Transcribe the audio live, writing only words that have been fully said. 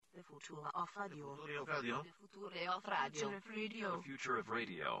Future of radio. Radio. The future of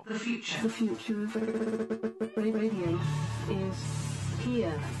radio. The future. The future of radio is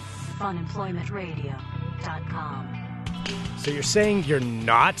here. Funemploymentradio.com. So you're saying you're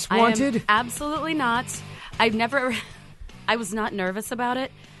not wanted? I am absolutely not. I was not nervous about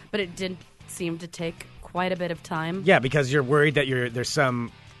it, but it did seem to take quite a bit of time. Yeah, because you're worried that there's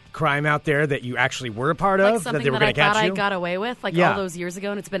some crime out there that you actually were a part Like of, that something they were that going to I catch thought you? I got away with, like Yeah. all those years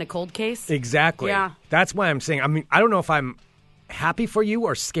ago, and it's been a cold case. Exactly. Yeah. That's why I'm saying, I don't know if I'm happy for you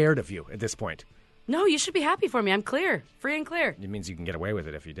or scared of you at this point. No, you should be happy for me. I'm clear. Free and clear. It means you can get away with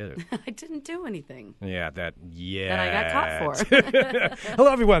it if you did it. I didn't do anything. That I got caught for. Hello,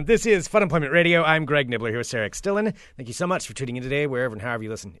 everyone. This is Fun Employment Radio. I'm Greg Nibbler here with Sarah X. Dillon. Thank you so much for tuning in today, wherever and however you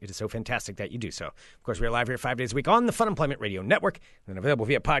listen. It is so fantastic that you do so. Of course, we are live here 5 days a week on the Fun Employment Radio Network and available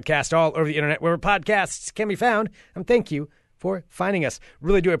via podcast all over the internet, wherever podcasts can be found. And thank you for finding us.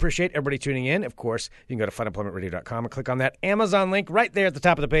 Really do appreciate everybody tuning in. Of course, you can go to funemploymentradio.com and click on that Amazon link right there at the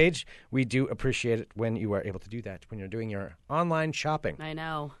top of the page. We do appreciate it when you are able to do that, when you're doing your online shopping. I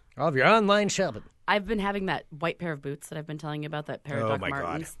know. All of your online shopping. I've been having that white pair of boots that I've been telling you about, that pair of Oh, Doc my God.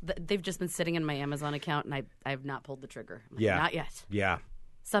 Martens. They've just been sitting in my Amazon account, and I have not pulled the trigger. I'm like, Yeah. Not yet. Yeah.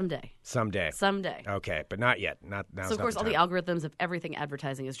 Someday. Someday. Okay, but not yet. Not now. So, of course, all the algorithms of everything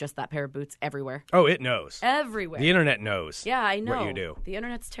advertising is just that pair of boots everywhere. Oh, it knows. Everywhere. The internet knows. Yeah, I know. What you do. The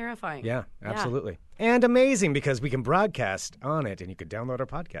internet's terrifying. Yeah, absolutely. And amazing because we can broadcast on it and you can download our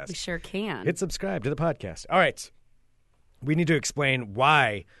We podcast. sure can. Hit subscribe to the podcast. All right. We need to explain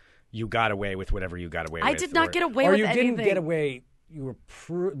why you got away with whatever you got away with. I did not get away or with you anything. didn't get away. You were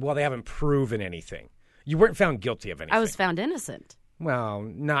well, they haven't proven anything. You weren't found guilty of anything. I was found innocent. Well,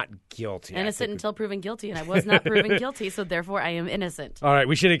 not guilty. I Innocent think. until proven guilty, and I was not proven guilty, so therefore I am innocent. All right,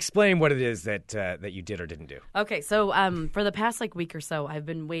 we should explain what it is that you did or didn't do. Okay, so for the past week or so, I've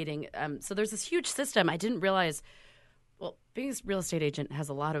been waiting. So there's this huge system. I didn't realize. Well, being a real estate agent has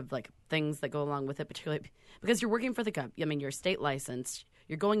a lot of things that go along with it, particularly because you're working for the government. I mean, you're state licensed.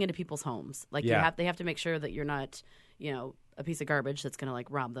 You're going into people's homes. Yeah. They have to make sure that you're not, a piece of garbage that's going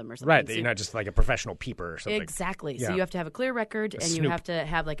to rob them or something. Right, that So you're not just like a professional peeper or something. Exactly. Yeah. So you have to have a clear record, and snoop. you have to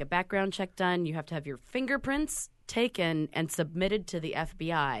have a background check done. You have to have your fingerprints taken and submitted to the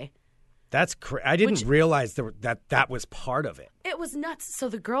FBI. That's I didn't realize that was part of it. It was nuts. So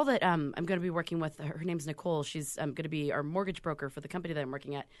the girl that I'm going to be working with, her name's Nicole. She's going to be our mortgage broker for the company that I'm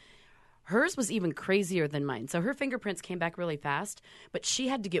working at. Hers was even crazier than mine. So her fingerprints came back really fast, but she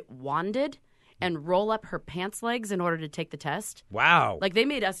had to get wanded and roll up her pants legs in order to take the test. Wow. They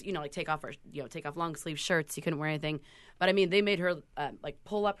made us, take off our, take off long sleeve shirts. You couldn't wear anything. But I mean, they made her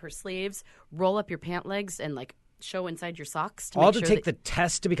pull up her sleeves, roll up your pant legs, and show inside your socks. All to take the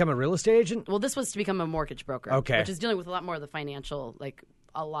test to become a real estate agent? Well, this was to become a mortgage broker. Okay. Which is dealing with a lot more of the financial,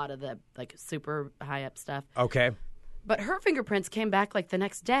 a lot of the super high up stuff. Okay. But her fingerprints came back the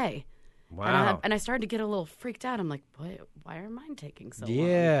next day. Wow. And I started to get a little freaked out. I'm like, why are mine taking so long?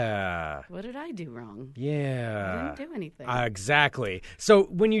 Yeah. What did I do wrong? Yeah. I didn't do anything. Exactly. So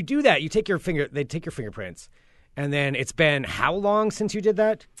when you do that, they take your fingerprints, and then it's been how long since you did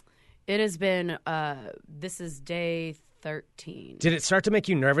that? It has been, this is day 13. Did it start to make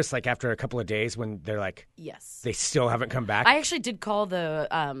you nervous after a couple of days when they're Yes. they still haven't come back? I actually did call the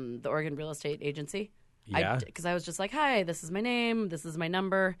Oregon Real Estate Agency. Yeah. Because I was just like, hi, this is my name, this is my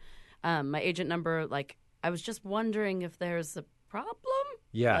number, my agent number. I was just wondering if there's a problem.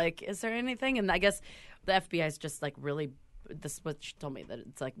 Yeah. Is there anything? And I guess the FBI is just really, this is what she told me, that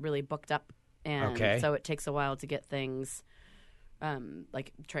it's really booked up. And Okay. so it takes a while to get things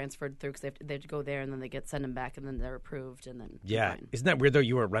transferred through, because they have to go there, and then they send them back, and then they're approved, and then Yeah. fine. Isn't that weird, though?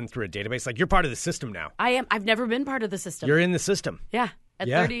 You were run through a database. You're part of the system now. I am. I've never been part of the system. You're in the system. Yeah. At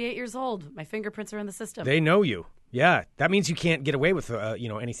Yeah. 38 years old, my fingerprints are in the system. They know you. Yeah. That means you can't get away with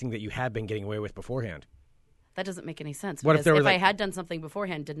anything that you had been getting away with beforehand. That doesn't make any sense. What if Because there were, I had done something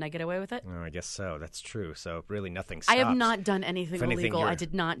beforehand, didn't I get away with it? Oh, I guess so. That's true. So really nothing stops. I have not done anything If anything, illegal. I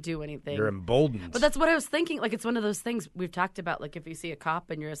did not do anything. You're emboldened. But that's what I was thinking. It's one of those things we've talked about. If you see a cop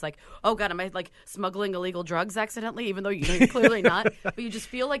and you're just like, oh, God, am I smuggling illegal drugs accidentally? Even though you're clearly not. But you just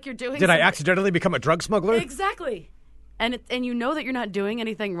feel like you're doing Did I something. accidentally become a drug smuggler? Exactly. And you know that you're not doing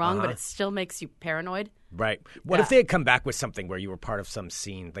anything wrong, Uh-huh. but it still makes you paranoid. Right. What if they had come back with something where you were part of some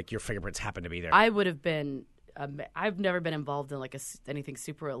scene, your fingerprints happened to be there? I would have been. I've never been involved in anything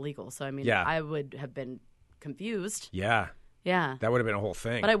super illegal, so I mean, Yeah. I would have been confused. Yeah. Yeah, That would have been a whole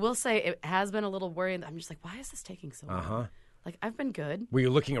thing. but I will say it has been a little worrying. I'm just like, why is this taking so long? Uh-huh. I've been good. Were you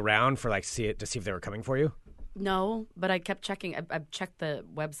looking around for to see if they were coming for you? No, but I kept checking. I've checked the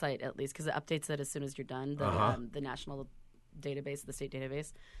website at least because it updates it as soon as you're done. The national database, the state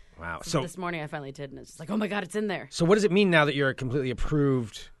database. Wow. So this morning I finally did, and it's just like, oh my God, it's in there. So what does it mean now that you're completely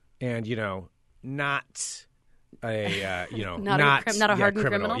approved and, not a, not a hardened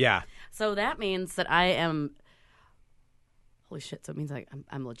criminal? Yeah. So that means that I am, holy shit, so it means like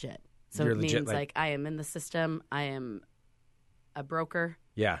I'm legit. So You're it means legit, like I am in the system. I am a broker.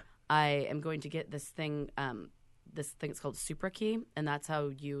 Yeah. I am going to get this thing it's called Supra Key, and that's how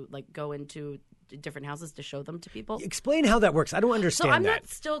you like go into different houses to show them to people. Explain how that works. I don't understand So I'm that. not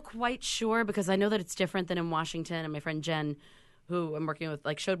still quite sure because I know that it's different than in Washington, and my friend Jen, who I'm working with,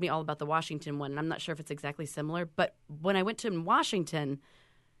 like showed me all about the Washington one, and I'm not sure if it's exactly similar. But when I went to Washington,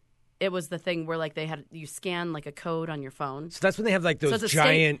 it was the thing where like you scan like a code on your phone. So that's when they have like those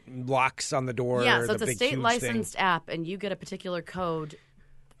giant locks on the door. Yeah, so the it's a big, state huge licensed thing. app, and you get a particular code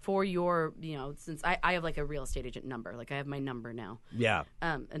for your, since I have like a real estate agent number, like I have my number now. Yeah.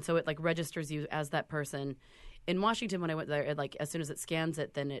 And so it like registers you as that person. In Washington, when I went there, it like as soon as it scans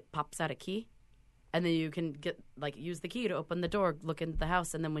it, then it pops out a key. And then you can use the key to open the door, look into the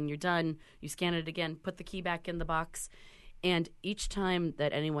house, and then when you're done, you scan it again, put the key back in the box. And each time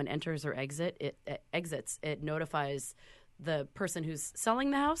that anyone enters or exits, it notifies the person who's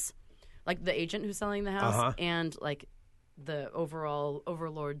selling the house, like the agent who's selling the house, and like the overall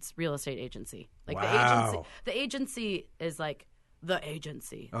overlord's real estate agency. Like wow. the agency is like the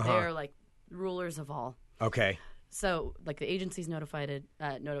agency. They're like rulers of all. Okay. So like the agency's notified,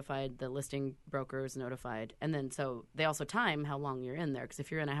 the listing broker's notified, and then so they also time how long you're in there. Because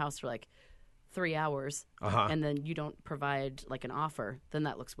if you're in a house for like 3 hours and then you don't provide like an offer, then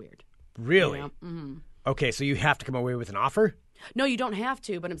that looks weird. Really? Mm-hmm. Okay, so you have to come away with an offer? No, you don't have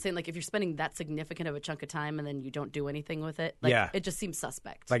to, but I'm saying like if you're spending that significant of a chunk of time and then you don't do anything with it, like it just seems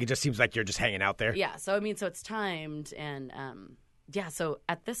suspect. Like it just seems like you're just hanging out there? Yeah, so I mean, so it's timed, and so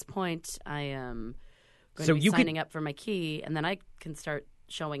at this point I am going to be signing up for my key, and then I can start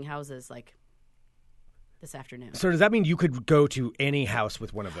showing houses like this afternoon. So does that mean you could go to any house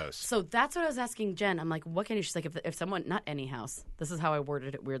with one of those? So that's what I was asking Jen. I'm like, what can you? She's like, if someone, not any house. This is how I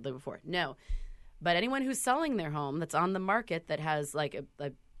worded it weirdly before. No, but anyone who's selling their home that's on the market that has like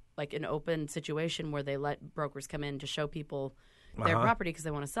like an open situation where they let brokers come in to show people their property because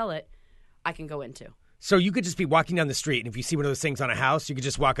they want to sell it, I can go into. So you could just be walking down the street, and if you see one of those things on a house, you could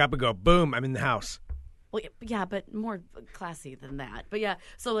just walk up and go, boom, I'm in the house. Well, yeah, but more classy than that. But yeah,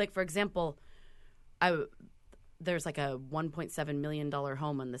 so like for example, there's like a $1.7 million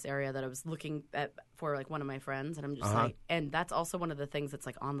home in this area that I was looking at for like one of my friends, and I'm just like, and that's also one of the things that's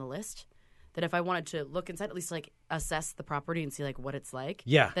like on the list. That if I wanted to look inside, at least like assess the property and see like what it's like,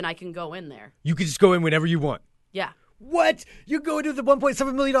 then I can go in there. You could just go in whenever you want. Yeah. What? You go into the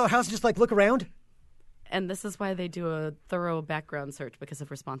 $1.7 million house and just like look around? And this is why they do a thorough background search because of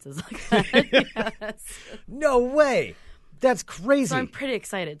responses like that. Yes. No way. That's crazy. So I'm pretty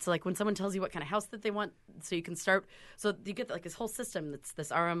excited. So like when someone tells you what kind of house that they want, so you can start. So you get like this whole system that's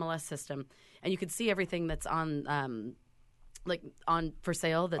this RMLS system, and you can see everything that's on, like on for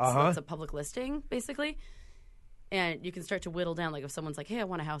sale. That's a public listing basically, and you can start to whittle down. Like if someone's like, "Hey, I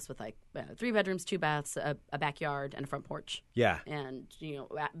want a house with like 3 bedrooms, 2 baths, a backyard, and a front porch." Yeah. And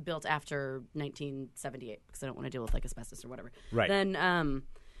built after 1978 because I don't want to deal with like asbestos or whatever. Right. Then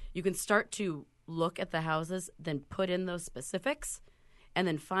you can start to look at the houses, then put in those specifics, and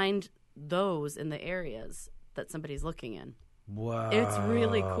then find those in the areas that somebody's looking in. Wow. It's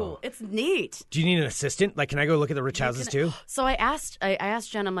really cool. It's neat. Do you need an assistant? Like, can I go look at the rich houses too? So I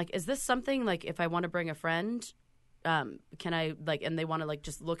asked Jen, I'm like, is this something like if I want to bring a friend, can I like, and they want to like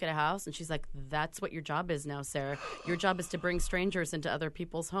just look at a house? And she's like, that's what your job is now, Sarah. Your job is to bring strangers into other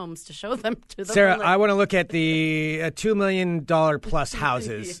people's homes to show them to them. Sarah, I want to look at the $2 million plus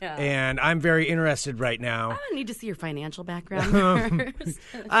houses, and I'm very interested right now. I don't need to see your financial background first.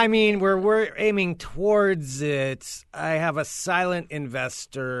 I mean, we're aiming towards it. I have a silent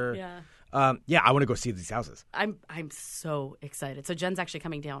investor. Yeah. I want to go see these houses. I'm so excited. So Jen's actually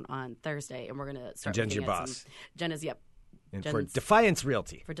coming down on Thursday, and we're going to start. Jen's your looking at boss. Jen is, yep. And Jen's, for Defiance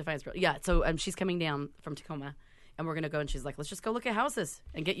Realty. For Defiance Realty, yeah. So she's coming down from Tacoma, and we're going to go. And she's like, "Let's just go look at houses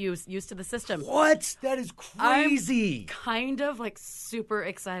and get used to the system." What? That is crazy. I'm kind of like super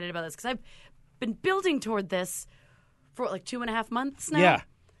excited about this because I've been building toward this for like 2.5 months now. Yeah,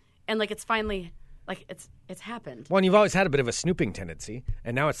 and like it's finally. Like, it's happened. Well, and you've always had a bit of a snooping tendency,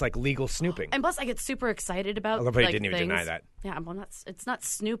 and now it's like legal snooping. And plus, I get super excited about I love how you like, didn't even things. deny that. Yeah, well, it's not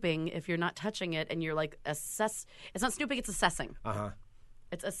snooping if you're not touching it and you're like It's not snooping, it's assessing.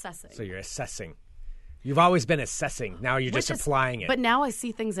 It's assessing. So you're assessing. You've always been assessing. Now you're just applying it. But now I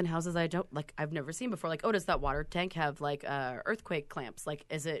see things in houses I've never seen before. Like, oh, does that water tank have like earthquake clamps? Like,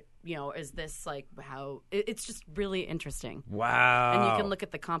 is it, is this like how? It's just really interesting. Wow. And you can look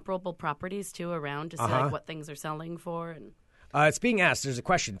at the comparable properties too around to see like what things are selling for. And it's being asked. There's a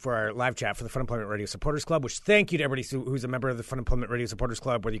question for our live chat for the Fun Employment Radio Supporters Club, which thank you to everybody who's a member of the Fun Employment Radio Supporters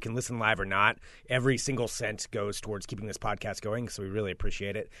Club, whether you can listen live or not. Every single cent goes towards keeping this podcast going, so we really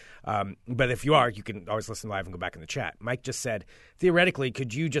appreciate it. But if you are, you can always listen live and go back in the chat. Mike just said, theoretically,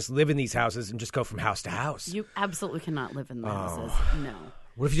 could you just live in these houses and just go from house to house? You absolutely cannot live in the houses. No.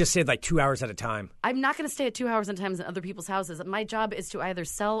 What if you just stayed like 2 hours at a time? I'm not going to stay at 2 hours at a time in other people's houses. My job is to either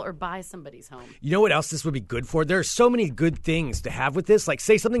sell or buy somebody's home. You know what else this would be good for? There are so many good things to have with this. Like,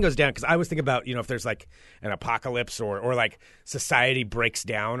 say something goes down, because I always think about, if there's like an apocalypse or like society breaks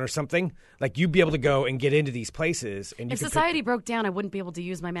down or something. Like, you'd be able to go and get into these places. And if society broke down, I wouldn't be able to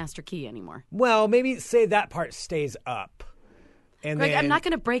use my master key anymore. Well, maybe say that part stays up. And Greg, I'm not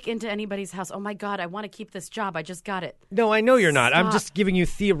going to break into anybody's house. Oh, my God, I want to keep this job. I just got it. No, I know you're not. Stop. I'm just giving you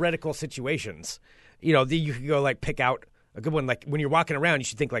theoretical situations. You could go, like, pick out a good one. Like, when you're walking around, you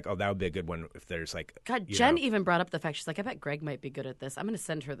should think, like, oh, that would be a good one if there's, like... God, Jen even brought up the fact, she's like, I bet Greg might be good at this. I'm going to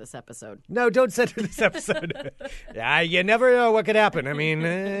send her this episode. No, don't send her this episode. You never know what could happen. I mean,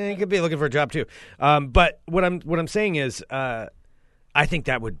 you could be looking for a job, too. But what I'm saying is, I think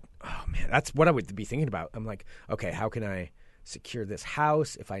that would... Oh, man, that's what I would be thinking about. I'm like, okay, how can I... secure this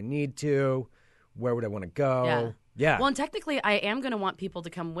house if I need to? Where would I want to go? Yeah. Well, and technically, I am going to want people to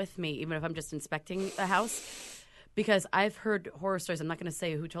come with me, even if I'm just inspecting the house, because I've heard horror stories. I'm not going to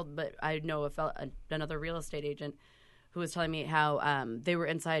say who told, but I know another real estate agent who was telling me how they were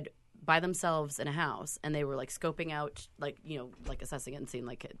inside by themselves in a house, and they were like scoping out, like assessing it and seeing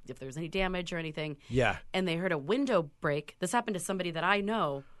like if there was any damage or anything. Yeah. And they heard a window break. This happened to somebody that I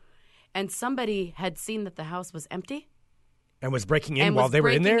know, and somebody had seen that the house was empty. And was breaking in while they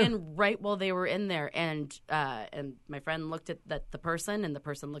were in there? In right while they were in there. And my friend looked at the person, and the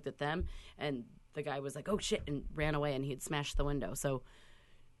person looked at them, and the guy was like, oh, shit, and ran away, and he had smashed the window. So,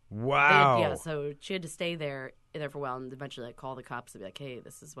 wow. So she had to stay there for a while and eventually call the cops and be like, hey,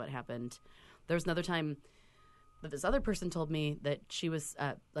 this is what happened. There was another time that this other person told me that she was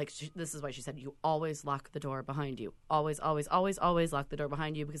this is why she said, you always lock the door behind you. Always, always, always, always lock the door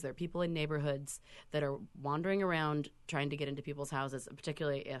behind you, because there are people in neighborhoods that are wandering around trying to get into people's houses,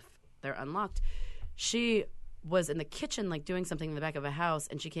 particularly if they're unlocked. She was in the kitchen, like doing something in the back of a house,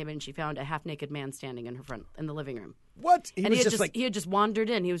 and she came in and she found a half-naked man standing in the living room. What? He had just wandered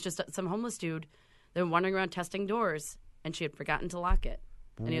in. He was just some homeless dude. They were wandering around testing doors, and she had forgotten to lock it.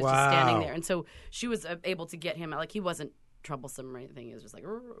 And he was just standing there. And so she was able to get him out. Like, he wasn't troublesome or anything. He was just like,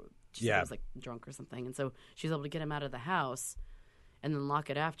 he was like drunk or something. And so she was able to get him out of the house and then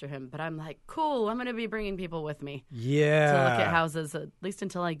lock it after him. But I'm like, cool, I'm going to be bringing people with me. Yeah. To look at houses, at least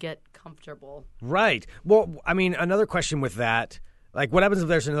until I get comfortable. Right. Well, I mean, another question with that, like, what happens if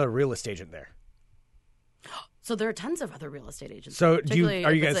there's another real estate agent there? So there are tons of other real estate agents. So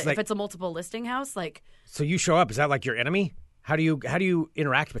if it's a multiple listing house, like... So you show up, is that like your enemy? How do you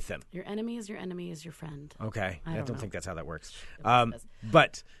interact with them? Your enemy is your friend. Okay. I don't think that's how that works.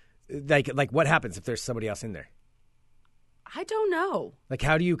 But like what happens if there's somebody else in there? I don't know. Like,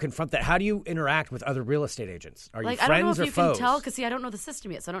 how do you confront that? How do you interact with other real estate agents? Are you friends or foes? I don't know if you can tell, because I don't know the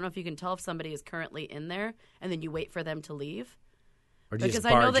system yet. So I don't know if you can tell if somebody is currently in there and then you wait for them to leave. Or do you because just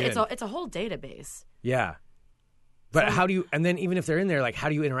I know barge that in? it's a whole database. Yeah. But how do you? And then even if they're in there, like, how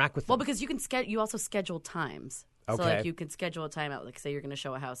do you interact with them? Well, because you also schedule times. Okay. So like you can schedule a time out. Like, say you're going to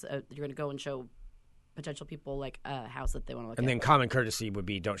show a house, you're going to go and show potential people like a house that they want to look at. And then common courtesy would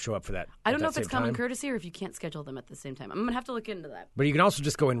be don't show up for that. I don't know if it's common courtesy or if you can't schedule them at the same time. I'm going to have to look into that. But you can also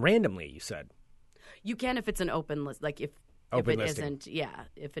just go in randomly, you said. You can if it's an open list. Like if open it listing.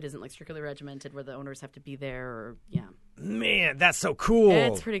 if it isn't like strictly regimented where the owners have to be there or Man, that's so cool.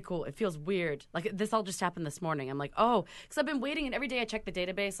 It's pretty cool. It feels weird. Like, this all just happened this morning. I'm like, oh, because I've been waiting, and every day I check the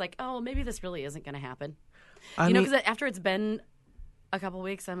database, like, oh, maybe this really isn't going to happen. Because after it's been a couple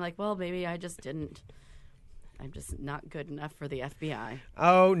weeks, I'm like, well, maybe I just didn't. I'm just not good enough for the FBI.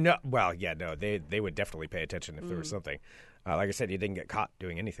 Oh, no. Well, yeah, no, they would definitely pay attention if there was something. Like I said, you didn't get caught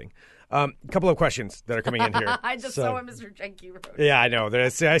doing anything. A couple of questions that are coming in here. I just saw what Mr. Jenke wrote. Yeah, I know.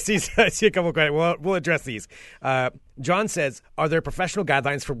 I see a couple of questions. We'll address these. John says, are there professional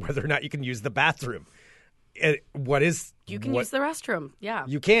guidelines for whether or not you can use the bathroom? You can use the restroom. Yeah.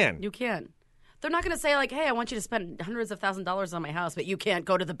 You can. You can. They're not going to say, like, hey, I want you to spend hundreds of $1,000s on my house, but you can't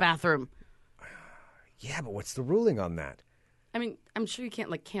go to the bathroom. Yeah, but what's the ruling on that? I mean, I'm sure you can't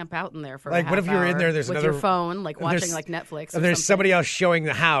like camp out in there for Like, a what if half you're in hour there, there's with another- your phone, like watching there's- like Netflix. And or there's something. somebody else showing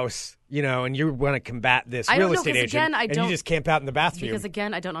the house, and you want to combat this I don't real know, estate 'cause agent, again, I and you don't- just camp out in the bathroom. Because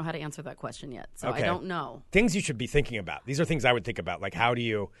again, I don't know how to answer that question yet, so Okay. I don't know. Things you should be thinking about. These are things I would think about. Like, how do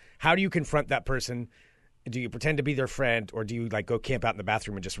you confront that person? Do you pretend to be their friend, or do you like go camp out in the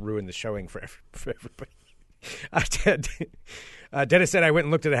bathroom and just ruin the showing for everybody? Dennis said, I went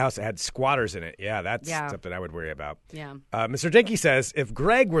and looked at a house that had squatters in it. Yeah, that's something I would worry about. Yeah. Mr. Jenke says, if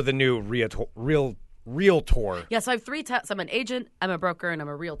Greg were the new realtor, Yeah, so I have 3 tests. I'm an agent, I'm a broker, and I'm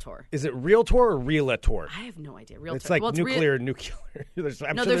a realtor. is it realtor or realtor? I have no idea. Realtor. It's like well, nuclear. I'm No,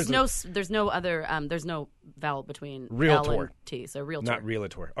 sure there's no other. There's no vowel between Realtor. L and T. So realtor. not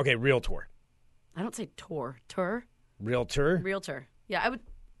realtor. Okay, realtor. I don't say tour. Realtor? Realtor. Yeah, I would.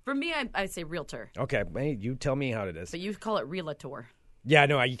 For me, I say realtor, Okay, hey, you tell me how it is. but you call it realtor. Yeah,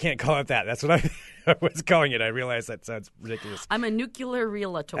 no, you can't call it that. That's what I was calling it. I realize that sounds ridiculous. I'm a nuclear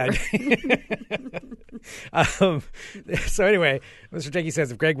realtor. So anyway, Mr. Jenke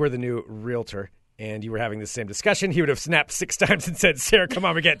says, if Greg were the new realtor and you were having the same discussion, he would have snapped 6 times and said, Sarah, come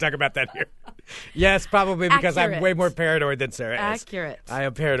on, we can't talk about that here. Yes, probably because I'm Accurate. way more paranoid than Sarah is. Accurate. I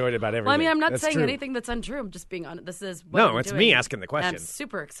am paranoid about everything. Well, I mean, I'm not That's saying true. anything that's untrue. I'm just being honest. This is what No, I'm it's doing. me asking the And question. I'm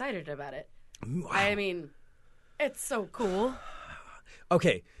super excited about it. I mean, it's so cool.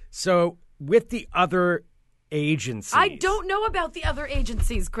 Okay, so with the other agencies. I don't know about the other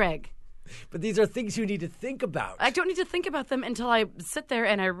agencies, Greg. But these are things you need to think about. I don't need to think about them until I sit there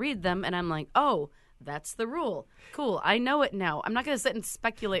and I read them and I'm like, oh, that's the rule. Cool. I know it now. I'm not going to sit and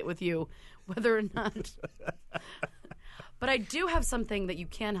speculate with you whether or not. But I do have something that you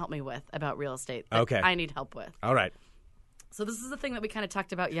can help me with about real estate that Okay. I need help with. All right. So this is the thing that we kind of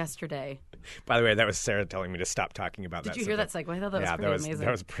talked about yesterday. By the way, that was Sarah telling me to stop talking about that. Did you hear that segue? I thought that was Yeah, pretty amazing.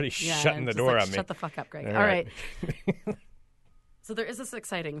 that was pretty Yeah, shutting the just door like, on me. Shut the fuck up, Greg. All All right. right. So there is this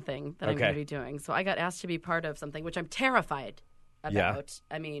exciting thing that I'm Okay. going to be doing. So I got asked to be part of something which I'm terrified about.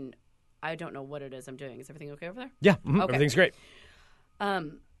 Yeah. I mean, I don't know what it is I'm doing. Is everything okay over there? Yeah, Okay. everything's great.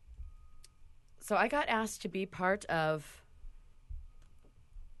 So I got asked to be part of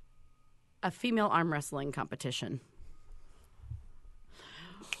a female arm wrestling competition,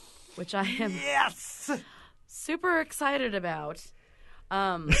 which I am super excited about.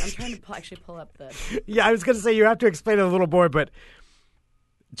 I'm trying to actually pull up the. Yeah, I was going to say you have to explain it a little more, but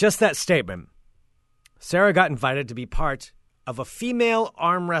just that statement. Sarah got invited to be part of a female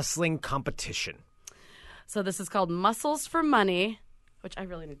arm wrestling competition. So this is called Muscles for Money, which I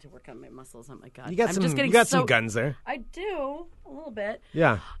really need to work on my muscles. Oh my god, You got I'm some. just getting You got so, some guns there. I do a little bit.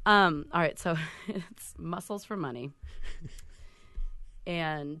 Yeah. All right, so it's Muscles for Money.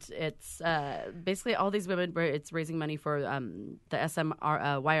 And it's basically all these women. It's raising money for the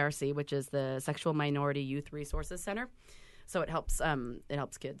YRC, which is the Sexual Minority Youth Resources Center. So it helps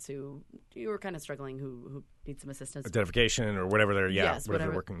kids who are kind of struggling, who need some assistance. Identification or whatever they're. Yeah, Yes, whatever they're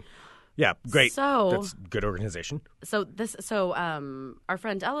whatever. working. Yeah, great. So- That's good organization. So our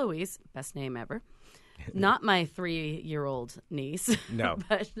friend Eloise, best name ever, not my 3-year-old niece. No.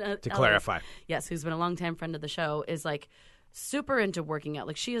 But, To Eloise, clarify. yes, who's been a longtime friend of the show, is like super into working out.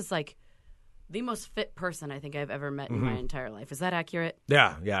 Like she is like the most fit person I think I've ever met in my entire life. Is that accurate?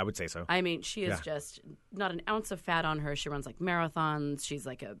 Yeah, I would say so. I mean, she is Yeah. just not an ounce of fat on her. She runs like marathons. She's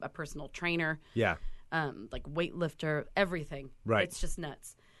like a personal trainer, Yeah. like weightlifter, everything. Right. It's just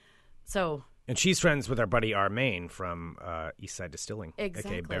nuts. So And she's friends with our buddy R. Main from Eastside Distilling,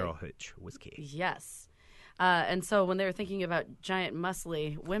 Exactly. aka Barrel Hitch Whiskey. yes. And so when they were thinking about giant,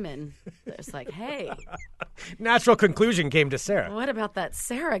 muscly women, it's like, hey, Natural conclusion came to Sarah. what about that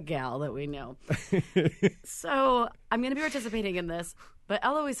Sarah gal that we know? So I'm going to be participating in this. But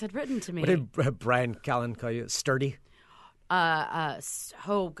Eloise had written to me. What did Brian Callen call you? Sturdy?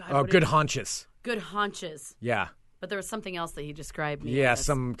 Oh, God. Oh, what good did- haunches. Good haunches. Yeah. But there was something else that he described me Yeah, as.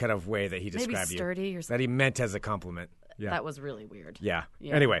 some kind of way that he Maybe described sturdy you. or That he meant as a compliment. Yeah. That was really weird. Yeah.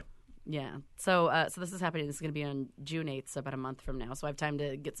 Yeah. Anyway. Yeah. So this is happening. This is going to be on June 8th, so about a month from now. So I have time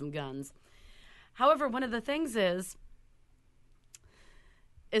to get some guns. However, one of the things is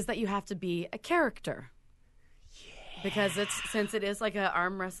that you have to be a character. Yeah. Because since it is like an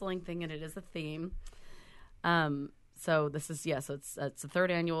arm wrestling thing and it is a theme. So this is so it's the 3rd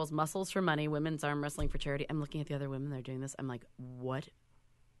annual Muscles for Money, Women's Arm Wrestling for Charity. I'm looking at the other women that are doing this. I'm like, what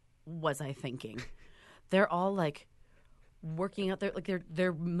was I thinking? They're all like working out there, like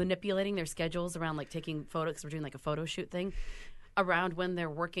they're manipulating their schedules around like taking photos. Cause we're doing like a photo shoot thing around when they're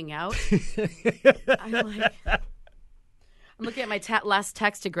working out. I'm looking at my last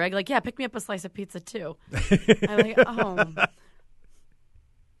text to Greg, like, yeah, pick me up a slice of pizza too. I'm like, oh.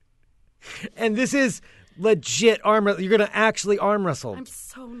 And this is Legit arm wrestling. You're going to actually arm wrestle. I'm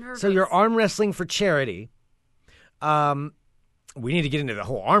so nervous. So you're arm wrestling for charity. We need to get into the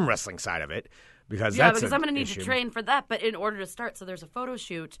whole arm wrestling side of it because Yeah, that's because I'm going to need issue. to train for that. But in order to start, so there's a photo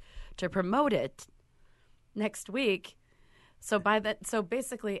shoot to promote it next week. So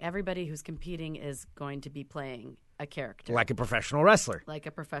basically everybody who's competing is going to be playing a character. Like a professional wrestler. Like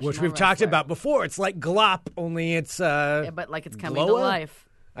a professional Which we've talked wrestler. about before. It's like Glop, only it's Yeah, but like it's coming to Gloa? life.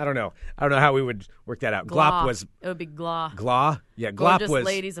 I don't know how we would work that out. Glop was It would be Glaw. Glaw. Yeah, Glop Gorgeous was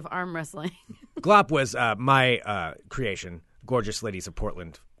ladies of arm wrestling. Glop was my creation. Gorgeous ladies of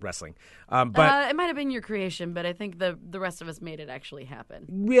Portland wrestling. But It might have been your creation, but I think the rest of us made it actually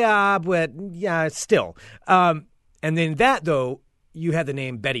happen. yeah, still. And then that though, you had the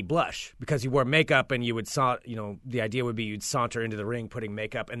name Betty Blush because you wore makeup and you would the idea would be you'd saunter into the ring putting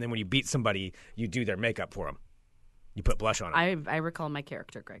makeup, and then when you beat somebody, you do their makeup for them. You put blush on them. I recall my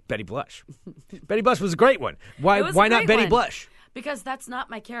character, Greg. Betty Blush. Betty Blush was a great one. It was a Why not great Betty one. Blush? Because that's not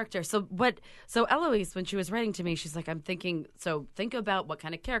my character. So Eloise, when she was writing to me, she's like, think about what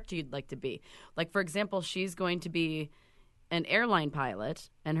kind of character you'd like to be. Like, for example, she's going to be an airline pilot,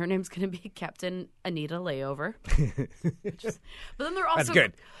 and her name's going to be Captain Anita Layover. But then they're also... That's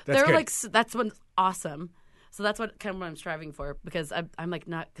good. That's good. That's what's awesome. So that's what I'm striving for, because I'm like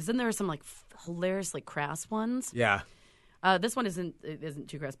not... Because then there are some like hilariously crass ones. Yeah. This one isn't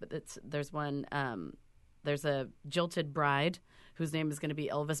too crass, but there's one... there's a jilted bride whose name is going to be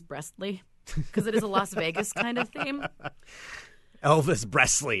Elvis Bresley, because it is a Las Vegas kind of theme. Elvis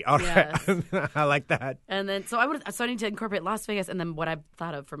Presley. All right. Yes. I like that. And then so I need to incorporate Las Vegas and then what I've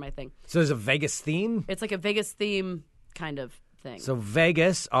thought of for my thing. So there's a Vegas theme? It's like a Vegas theme kind of thing. So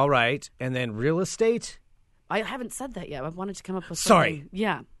Vegas, all right. And then real estate? I haven't said that yet. I wanted to come up with Sorry. something.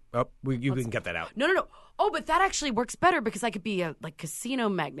 Yeah. Oh, you can cut that out. No. Oh, but that actually works better because I could be a casino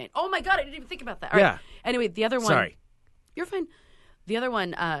magnate. Oh my God, I didn't even think about that. All Yeah. right. Anyway, the other one. Sorry. You're fine. The other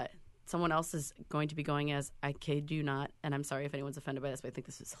one, someone else is going to be going as, I kid you not, and I'm sorry if anyone's offended by this, but I think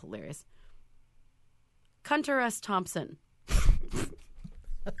this is hilarious. Hunter S. Thompson.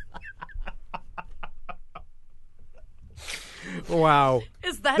 Wow.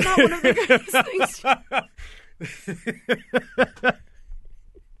 Is that not one of the greatest things?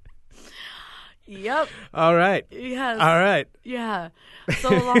 Yep. All right. Yes. All right. Yeah. So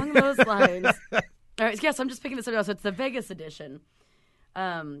along those lines. All right. Yes, I'm just picking this up. So it's the Vegas edition.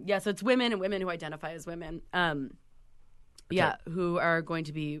 So it's women and women who identify as women. Who are going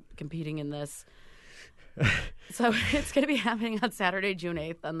to be competing in this. So it's going to be happening on Saturday, June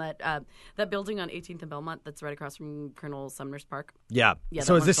 8th, on that building on 18th and Belmont that's right across from Colonel Sumner's Park. Yeah. Yeah,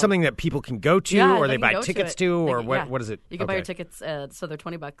 So that is this one's something that people can go to, Yeah, or they can buy go tickets it. to, or They can- what? yeah. What is it? You can buy your Okay. tickets, so they're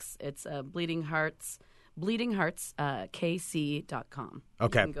 $20. It's Bleeding Hearts, KC.com.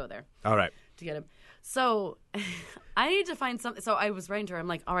 Okay. You can go there All right. to get them. So I need to find something. So I was writing to her. I'm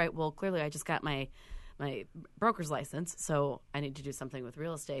like, all right, well, clearly I just got my broker's license, so I need to do something with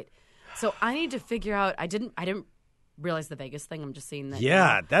real estate. So I need to figure out. I didn't realize the Vegas thing. I'm just seeing that.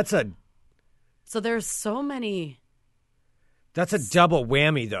 Yeah, now. So there's so many. that's a double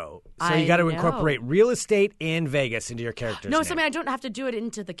whammy, though. So you I got to know. incorporate real estate and Vegas into your character's No, name. so I mean, I don't have to do it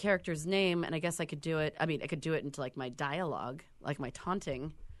into the character's name, and I guess I could do it. I mean, I could do it into like my dialogue, like my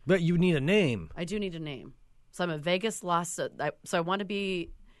taunting. But you need a name. I do need a name. So I'm a Vegas lost. So I want to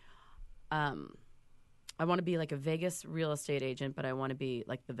be, I want to be like a Vegas real estate agent, but I want to be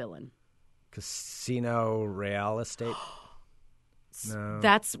like the villain. Casino Real Estate. No.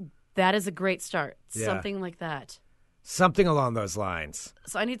 That is a great start. Yeah. Something like that. Something along those lines.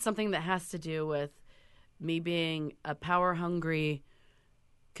 So I need something that has to do with me being a power hungry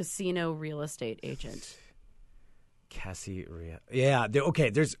casino real estate agent. Cassie Real. Yeah.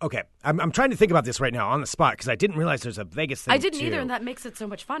 Okay. I'm trying to think about this right now on the spot because I didn't realize there's a Vegas thing. I didn't too. either, and that makes it so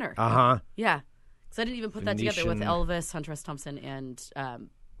much funner. Uh-huh. Yeah. So I didn't even put that together with Venetian. Elvis, Hunter S. Thompson, and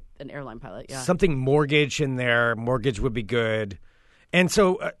an airline pilot. Yeah. Something mortgage in there. Mortgage would be good. And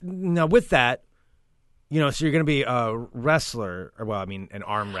so now with that, so you're going to be a wrestler, or an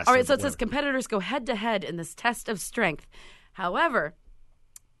arm wrestler. All right, so it but says competitors go head-to-head in this test of strength. However,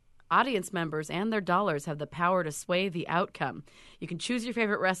 audience members and their dollars have the power to sway the outcome. You can choose your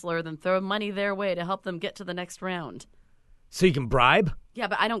favorite wrestler, then throw money their way to help them get to the next round. So you can bribe? Yeah,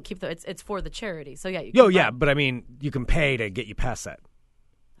 but I don't keep it's for the charity. So yeah, you Oh, can yeah, bribe. but you can pay to get you past that.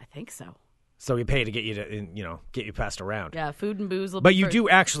 I think so. So you pay to get you to, get you passed around. Yeah, food and booze. But you do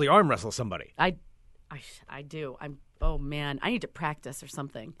actually arm wrestle somebody. I do. Oh man, I need to practice or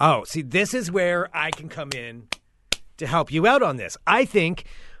something. Oh, see, this is where I can come in to help you out on this. I think,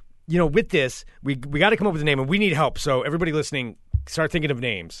 with this, we got to come up with a name, and we need help. So everybody listening, start thinking of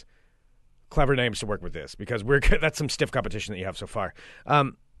names. clever names to work with this because that's some stiff competition that you have so far.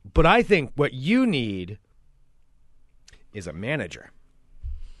 But I think what you need is a manager.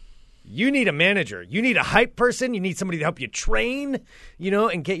 You need a manager. You need a hype person. You need somebody to help you train,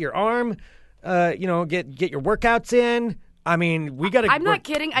 and get your arm, get your workouts in. I mean, we got to. I'm not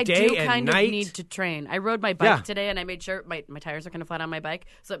kidding. I do kind of night. need to train. I rode my bike today, and I made sure my tires are kind of flat on my bike,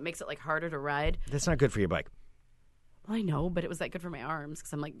 so it makes it harder to ride. That's not good for your bike. Well, I know, but it was that good for my arms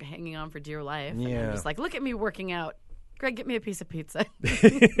because I'm hanging on for dear life. Yeah. And I'm just look at me working out. Greg, get me a piece of pizza.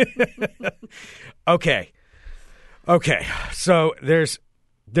 Okay. So there's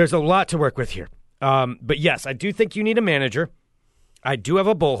a lot to work with here. But yes, I do think you need a manager. I do have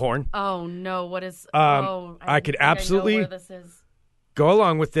a bullhorn. Oh no! What is? I could absolutely I know where this is. Go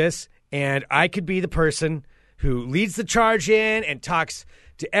along with this, and I could be the person who leads the charge in and talks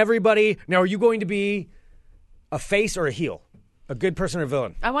to everybody. Now, are you going to be a face or a heel? A good person or a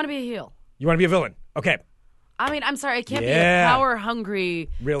villain? I want to be a heel. You want to be a villain? Okay. I mean, I'm sorry, I can't be a power-hungry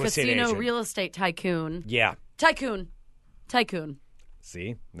casino real estate tycoon. Yeah. Tycoon.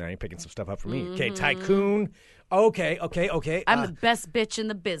 See? Now you're picking some stuff up for me. Okay, tycoon. Okay. I'm the best bitch in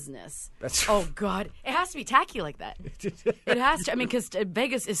the business. Oh, God. It has to be tacky like that. It has to. I mean, because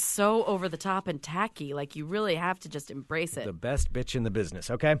Vegas is so over the top and tacky. You really have to just embrace it. The best bitch in the business.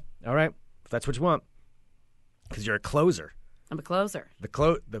 Okay. All right. If that's what you want. Because you're a closer. I'm a closer. The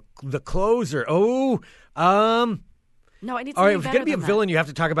closer. Oh. No, I need something all right, if better you're going to be a than villain, you have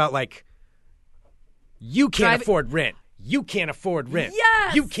to talk about, you can't afford rent. You can't afford rent.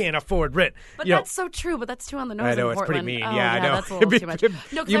 Yes! You can't afford rent. But that's so true. But that's too on the nose. I know, in it's pretty Portland. mean. Oh, I know. That's a little too much.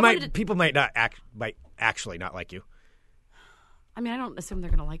 No, people might actually not like you. I mean, I don't assume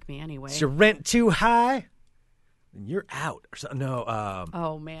they're going to like me anyway. Is your rent too high? Then you're out. Or something. No.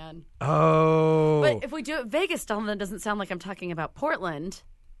 Oh, man. Oh. But if we do it Vegas style, then it doesn't sound like I'm talking about Portland.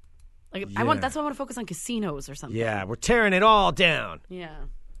 That's why I want to focus on casinos or something. Yeah, we're tearing it all down. Yeah.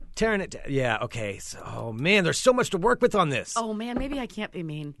 Tearing it down. Yeah, okay. So, oh, man, there's so much to work with on this. Oh, man, maybe I can't be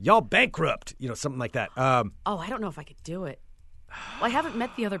mean. Y'all bankrupt. Something like that. I don't know if I could do it. Well, I haven't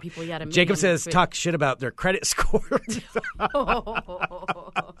met the other people yet. Jacob says talk shit about their credit score.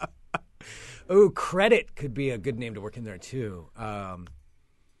 Oh, credit could be a good name to work in there, too.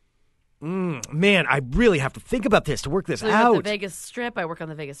 Man, I really have to think about this to work this out. The Vegas Strip. I work on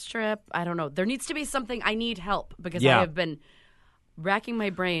the Vegas Strip. I don't know. There needs to be something. I need help because I have been racking my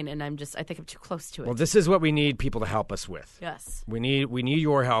brain, and I think I'm too close to it. Well, this is what we need people to help us with. Yes. We need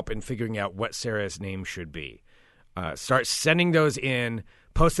your help in figuring out what Sarah's name should be. Start sending those in.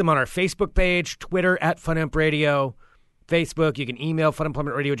 Post them on our Facebook page, Twitter @FunEmpRadio, Facebook. You can email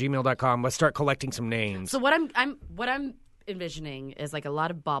funemploymentradio@gmail.com. Let's start collecting some names. So what I'm envisioning is a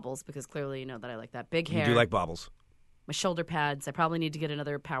lot of baubles because clearly you know that I like that big hair. You do like baubles. My shoulder pads. I probably need to get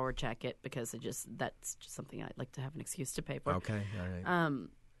another power jacket because that's just something I'd like to have an excuse to pay for. Okay, all right.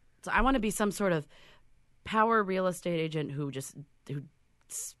 So I want to be some sort of power real estate agent who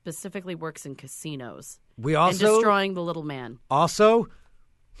specifically works in casinos. And destroying the little man. Also,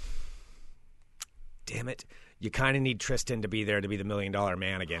 damn it, you kind of need Tristan to be there to be the $1 million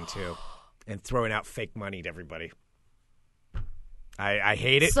man again too, and throwing out fake money to everybody. I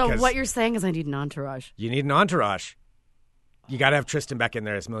hate it. So what you're saying is I need an entourage. You need an entourage. You got to have Tristan back in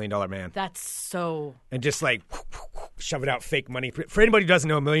there as $1 million man. That's so... And just shove it out fake money. For anybody who doesn't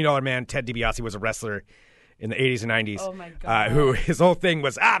know, $1 million man, Ted DiBiase was a wrestler in the 80s and 90s. Oh, my God. Who his whole thing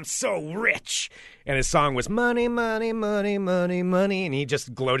was, I'm so rich. And his song was money, money, money, money, money. And he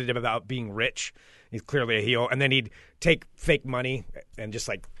just gloated about being rich. He's clearly a heel. And then he'd take fake money and just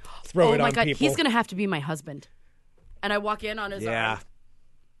throw it on people. Oh, my God. He's going to have to be my husband. And I walk in on his arm.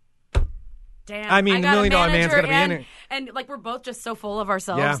 Damn. I mean, the $1 million man's got to be in it. And we're both just so full of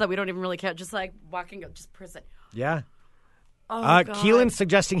ourselves that we don't even really care. Just walking up, just prison. Yeah. Oh, God. Keelan's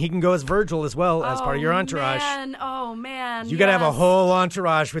suggesting he can go as Virgil as well as part of your entourage. Oh, man. You got to have a whole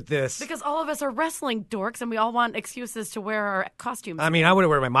entourage with this. Because all of us are wrestling dorks and we all want excuses to wear our costumes. I mean, I would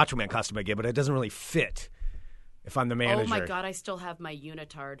wear my Macho Man costume again, but it doesn't really fit if I'm the manager. Oh, my God. I still have my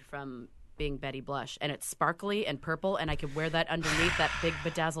unitard from being Betty Blush, and it's sparkly and purple, and I could wear that underneath that big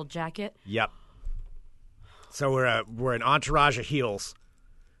bedazzled jacket. Yep. So we're an entourage of heels,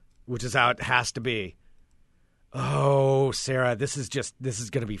 which is how it has to be. Oh, Sarah, this is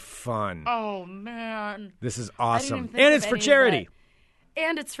going to be fun. Oh, man. This is awesome. And it's for charity.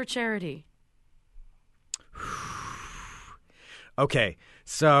 And it's for charity. Okay,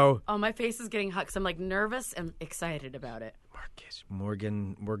 so... Oh, my face is getting hot because I'm nervous and excited about it.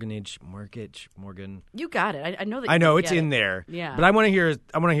 Morgan. You got it. I know that. I know it's in there. Yeah. But I want to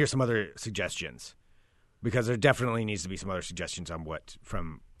hear some other suggestions because there definitely needs to be some other suggestions on what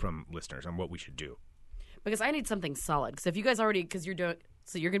from from listeners on what we should do. Because I need something solid. Because if you guys already, you're doing,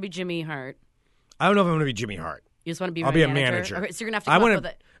 so you're going to be Jimmy Hart. I don't know if I'm going to be Jimmy Hart. You just want to be I'll my be a manager? manager. Okay, so you're going to have to come up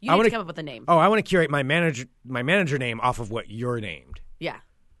with it. You need to come up with a name. Oh, I want to curate my manager name off of what you're named. Yeah.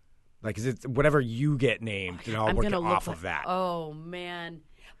 Like, is it whatever you get named, and I'll work it off of that. Oh, man.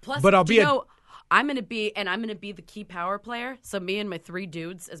 Plus, but I'll do be you know, I'm going to be the key power player. So me and my 3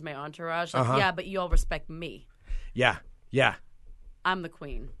 dudes as my entourage. Like, yeah, but you all respect me. Yeah. I'm the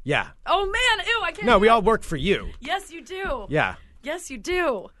queen. Yeah. Oh, man. Ew, I can't. No, we all work for you. Yes, you do. Yeah. Yes, you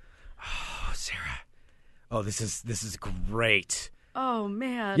do. Oh, Sarah. Oh, this is great. Oh,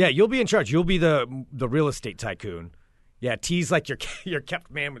 man. Yeah, you'll be in charge. You'll be the real estate tycoon. Yeah, T's like your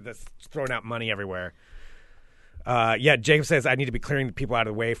kept man with this throwing out money everywhere. Yeah, Jacob says I need to be clearing the people out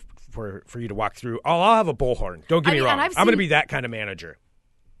of the way for you to walk through. Oh, I'll have a bullhorn. Don't get me wrong. I'm going to be that kind of manager.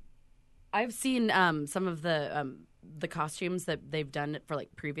 I've seen some of the costumes that they've done for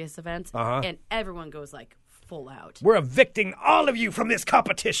like previous events, and everyone goes like full out. We're evicting all of you from this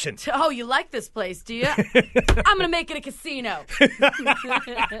competition. Oh, you like this place, do you? I'm going to make it a casino.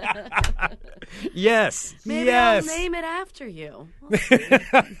 Yes. Maybe yes. I'll name it after you.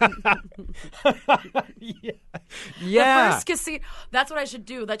 Yeah. The first casino. That's what I should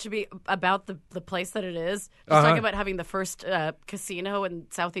do. That should be about the place that it is. Just talking about having the first casino in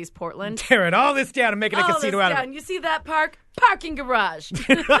Southeast Portland. Tearing all this down and making a casino out of it. You see that park? Parking garage.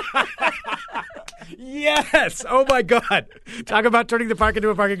 Yes. Oh, my God. Talk about turning the park into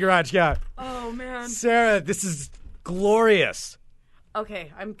a parking garage. Yeah. Oh, man. Sarah, this is glorious.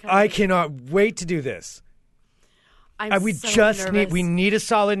 Okay, I cannot wait to do this. We just need a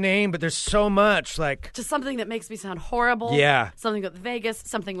solid name, but there's so much just something that makes me sound horrible. Yeah. Something with Vegas,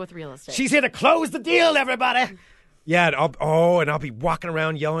 something with real estate. She's here to close the deal, everybody. Yeah, and I'll be walking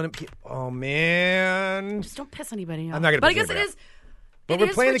around yelling at people. Oh, man. Just don't piss anybody off. I'm not going to piss anybody off. But I guess it is. But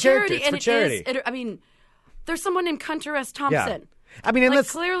we're playing the character. It's for charity. I mean, there's someone named Hunter S. Thompson. Yeah. I mean, and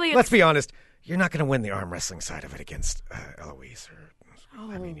let's be honest. You're not going to win the arm wrestling side of it against Eloise.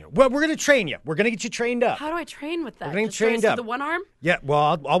 I mean, well, we're going to train you. We're going to get you trained up. How do I train with that? We're going to trained up. The one arm? Yeah,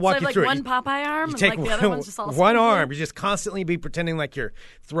 well, I'll walk you through it. One Popeye arm, you take and the other one's just all one arm. You just constantly be pretending like you're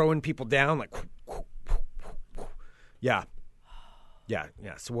throwing people down, like. Yeah.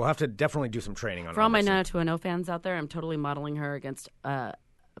 So we'll have to definitely do some training on. For all my 90210 fans out there, I'm totally modeling her against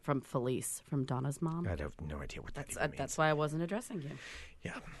from Felice from Donna's mom. I have no idea what that even means. That's why I wasn't addressing you.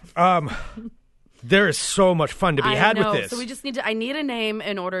 Yeah. There is so much fun to be had with this. So we just I need a name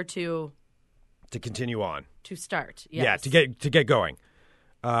in order to continue on. To start. Yes. Yeah, to get going.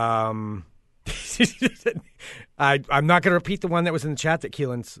 I'm not going to repeat the one that was in the chat that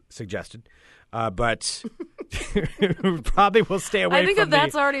Keelan suggested. But probably will stay away from I think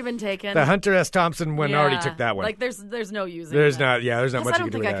that's already been taken. The Hunter S. Thompson one already took that one. Like there's no using There's that. There's not much you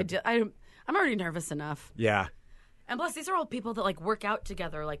can do with that. I don't think I could do. I'm already nervous enough. Yeah. And plus, these are all people that work out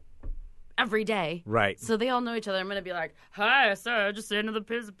together every day. Right. So they all know each other. I'm going to be like, hi, sorry, I just ate another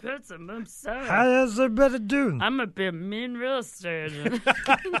piece of pizza. I'm sorry. How's everybody doing? I'm going to be a mean real estate agent.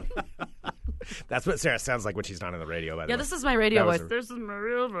 That's what Sarah sounds like when she's not on the radio, by the way. Yeah, this is my radio voice. This is my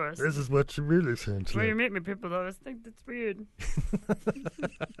real voice. This is what she really sounds like. When you meet me, people always think that's weird.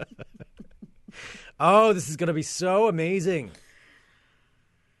 Oh, this is going to be so amazing.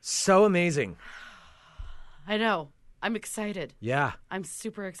 So amazing. I know. I'm excited. Yeah. I'm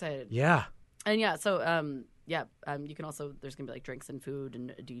super excited. Yeah. And you can also, there's going to be drinks and food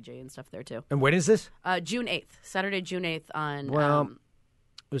and a DJ and stuff there too. And when is this? June 8th. Saturday, June 8th on... Well...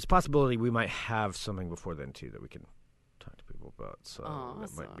 There's a possibility we might have something before then, too, that we can talk to people about. So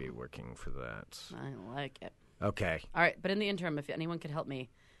that might be working for that. I like it. Okay. All right. But in the interim, if anyone could help me,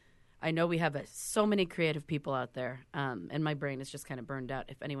 I know we have so many creative people out there, and my brain is just kind of burned out.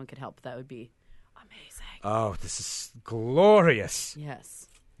 If anyone could help, that would be amazing. Oh, this is glorious. Yes.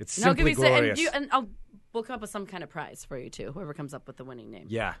 It's simply glorious. We'll come up with some kind of prize for you, too, whoever comes up with the winning name.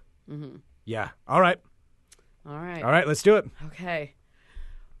 Yeah. Mm-hmm. Yeah. All right. All right, let's do it. Okay.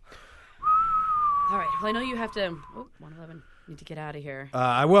 All right. Well, I know you have to. 1:11. Need to get out of here.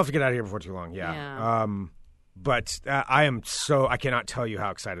 I will have to get out of here before too long. Yeah. But I cannot tell you how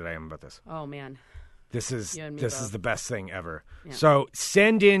excited I am about this. Oh man. This is the best thing ever. Yeah. So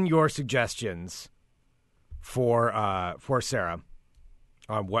send in your suggestions for Sarah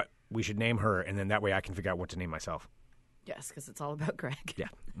on what we should name her, and then that way I can figure out what to name myself. Yes, because it's all about Greg. Yeah.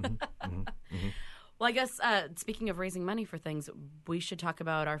 Mm-hmm. Mm-hmm. Mm-hmm. Well, I guess speaking of raising money for things, we should talk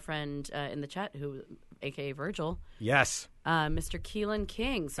about our friend in the chat who a.k.a. Virgil, Yes, Mr. Keelan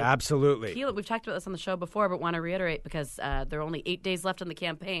King. So absolutely. Keelan, we've talked about this on the show before, but want to reiterate because there are only 8 days left in the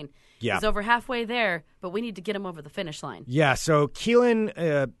campaign. Yeah. He's over halfway there, but we need to get him over the finish line. Yeah, so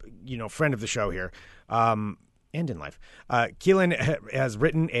Keelan, friend of the show here, and in life, Keelan has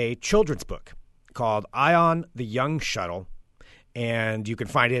written a children's book called Ion the Young Shuttle, and you can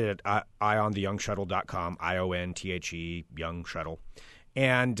find it at iontheyoungshuttle.com, IONTHE, Young Shuttle.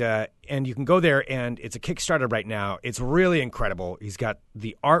 And you can go there, and it's a Kickstarter right now. It's really incredible. He's got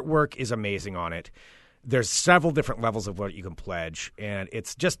the artwork is amazing on it. There's several different levels of what you can pledge, and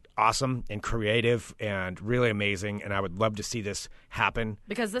it's just awesome and creative and really amazing, and I would love to see this happen.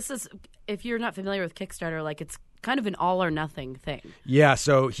 Because this is, if you're not familiar with Kickstarter, like it's kind of an all or nothing thing. Yeah,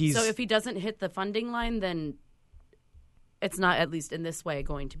 so So if he doesn't hit the funding line, then it's not, at least in this way,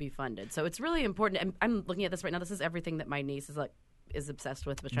 going to be funded. So it's really important. I'm looking at this right now. This is everything that my niece is obsessed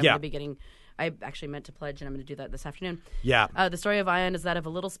with, which I'm going to be getting. I actually meant to pledge, and I'm going to do that this afternoon. Yeah. The story of Ion is that of a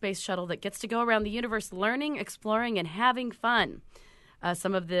little space shuttle that gets to go around the universe learning, exploring, and having fun.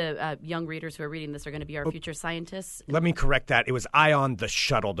 Some of the young readers who are reading this are going to be our future scientists. Let me correct that. It was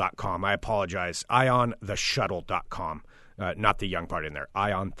iontheshuttle.com. I apologize. Iontheshuttle.com. Not the young part in there.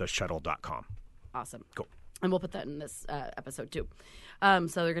 Iontheshuttle.com. Awesome. Cool. And we'll put that in this episode, too. So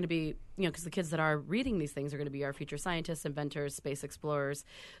they're going to be, because the kids that are reading these things are going to be our future scientists, inventors, space explorers.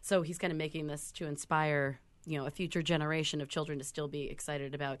 So he's kind of making this to inspire, a future generation of children to still be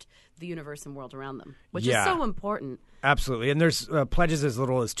excited about the universe and world around them, which is so important. Absolutely. And there's pledges as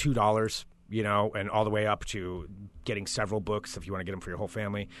little as $2, and all the way up to getting several books if you want to get them for your whole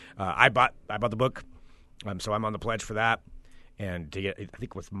family. I bought the book, so I'm on the pledge for that. And to get, I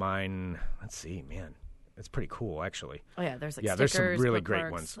think with mine, let's see, man. It's pretty cool, actually. Oh yeah, there's stickers, there's some really bookmarks,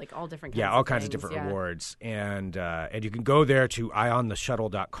 great ones, like all different kinds yeah, all of kinds things. of different rewards, and you can go there to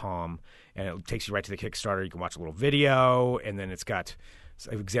iontheshuttle.com, and it takes you right to the Kickstarter. You can watch a little video, and then it's got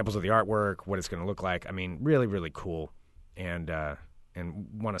examples of the artwork, what it's going to look like. I mean, really, really cool, and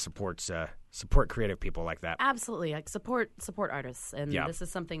want to support creative people like that. Absolutely, like support artists, and this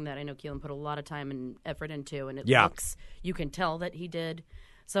is something that I know Keelan put a lot of time and effort into, and it looks, you can tell that he did.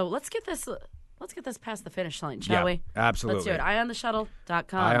 So let's get this past the finish line, shall we? Absolutely. Let's do it.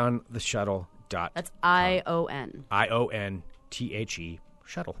 iontheshuttle.com. iontheshuttle.com. That's ION. IONTHE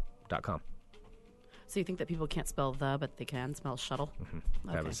shuttle.com. So you think that people can't spell the, but they can spell shuttle? Mm-hmm.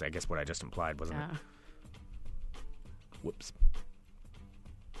 Okay. That was, I guess, what I just implied, wasn't it? Whoops.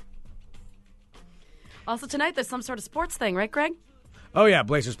 Also tonight, there's some sort of sports thing, right, Greg? Oh, yeah.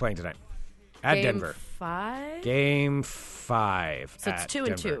 Blazers playing tonight. At Game Denver. 5? Game 5. So it's 2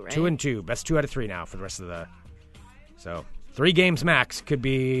 and 2, right? 2 and 2. Best 2 out of 3 now for the rest of the. So 3 games max. Could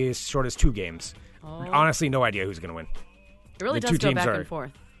be as short as 2 games. Oh. Honestly, no idea who's going to win. It really does go back and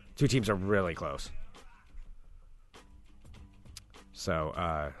forth. 2 teams are really close. So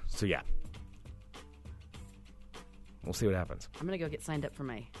yeah. We'll see what happens. I'm going to go get signed up for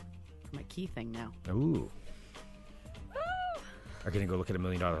my key thing now. Ooh. Are you going to go look at $1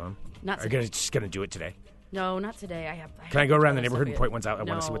 Million Home? Not today. Are you just going to do it today? No, not today. Can I go around the neighborhood and point ones out? I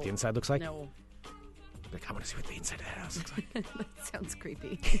want to see what the inside looks like. No. Like, I want to see what the inside of that house looks like. That sounds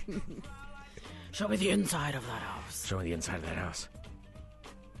creepy. Show me the inside of that house. Show me the inside of that house.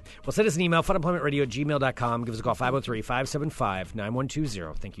 Well, send us an email, funemploymentradio@gmail.com. Give us a call,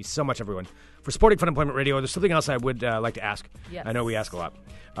 503-575-9120. Thank you so much, everyone, for supporting Fun Employment Radio. There's something else I would like to ask. Yes. I know we ask a lot.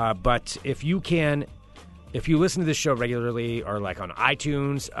 But if you listen to this show regularly or like on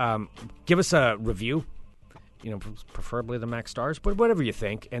iTunes, give us a review, preferably the max stars, but whatever you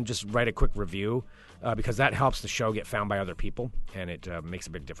think, and just write a quick review because that helps the show get found by other people, and it makes a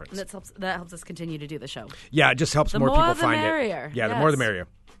big difference. And that helps us continue to do the show. Yeah, it just helps more people find it. The more the merrier. Yeah, yes. The more the merrier.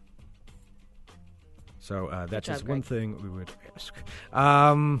 So that's job, just one Greg. thing we would ask.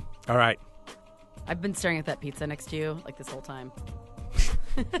 All right. I've been staring at that pizza next to you like this whole time.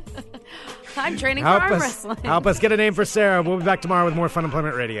 I'm training for arm wrestling. Help us get a name for Sarah. We'll be back tomorrow with more Fun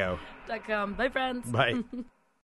Employment Radio. .com. Bye, friends. Bye.